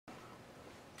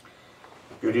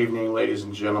Good evening, ladies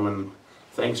and gentlemen.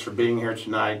 Thanks for being here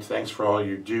tonight. Thanks for all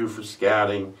you do for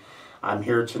scouting. I'm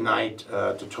here tonight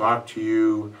to talk to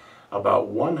you about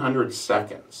 100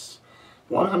 seconds.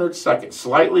 100 seconds,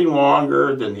 slightly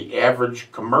longer than the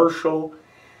average commercial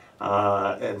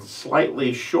and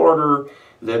slightly shorter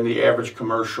than the average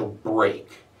commercial break.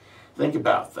 Think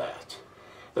about that.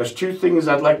 There's two things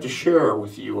I'd like to share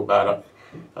with you about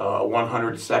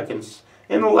 100 seconds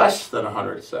in less than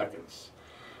 100 seconds.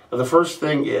 The first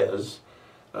thing is,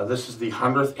 this is the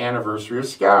 100th anniversary of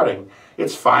Scouting.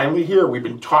 It's finally here. We've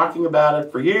been talking about it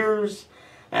for years,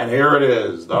 and here it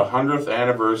is, the 100th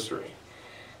anniversary.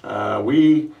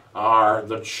 We are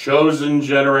the chosen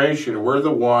generation. We're the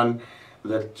one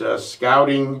that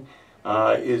Scouting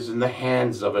is in the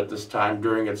hands of at this time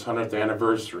during its 100th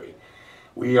anniversary.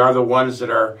 We are the ones that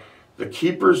are the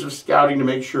keepers of Scouting to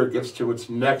make sure it gets to its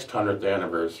next 100th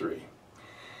anniversary.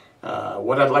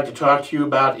 What I'd like to talk to you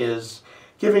about is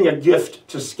giving a gift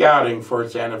to Scouting for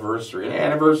its anniversary, an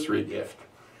anniversary gift.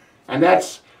 And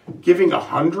that's giving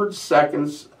 100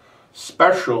 seconds,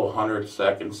 special 100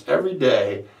 seconds every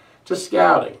day to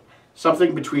Scouting.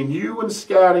 Something between you and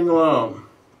Scouting alone.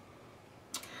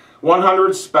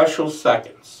 100 special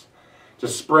seconds to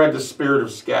spread the spirit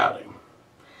of Scouting.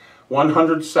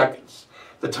 100 seconds,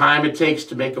 the time it takes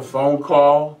to make a phone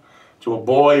call to a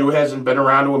boy who hasn't been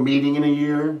around to a meeting in a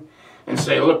year and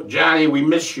say, look, Johnny, we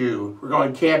miss you. We're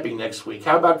going camping next week.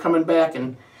 How about coming back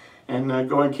and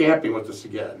going camping with us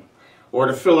again? Or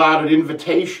to fill out an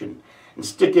invitation and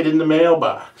stick it in the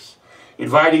mailbox,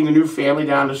 inviting the new family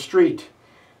down the street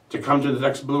to come to the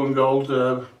next Blue and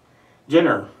Gold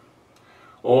dinner.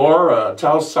 Or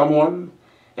tell someone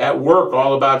at work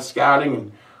all about Scouting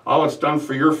and all it's done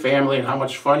for your family and how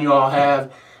much fun you all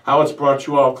have, how it's brought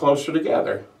you all closer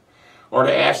together. Or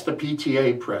to ask the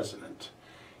PTA president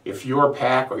if your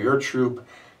pack or your troop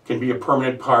can be a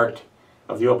permanent part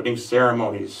of the opening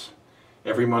ceremonies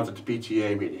every month at the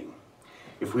PTA meeting.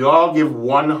 If we all give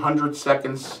 100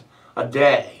 seconds a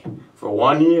day for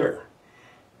 1 year,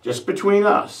 just between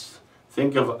us,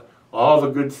 think of all the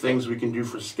good things we can do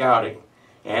for Scouting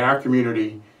and our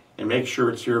community and make sure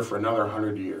it's here for another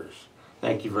 100 years.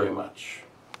 Thank you very much.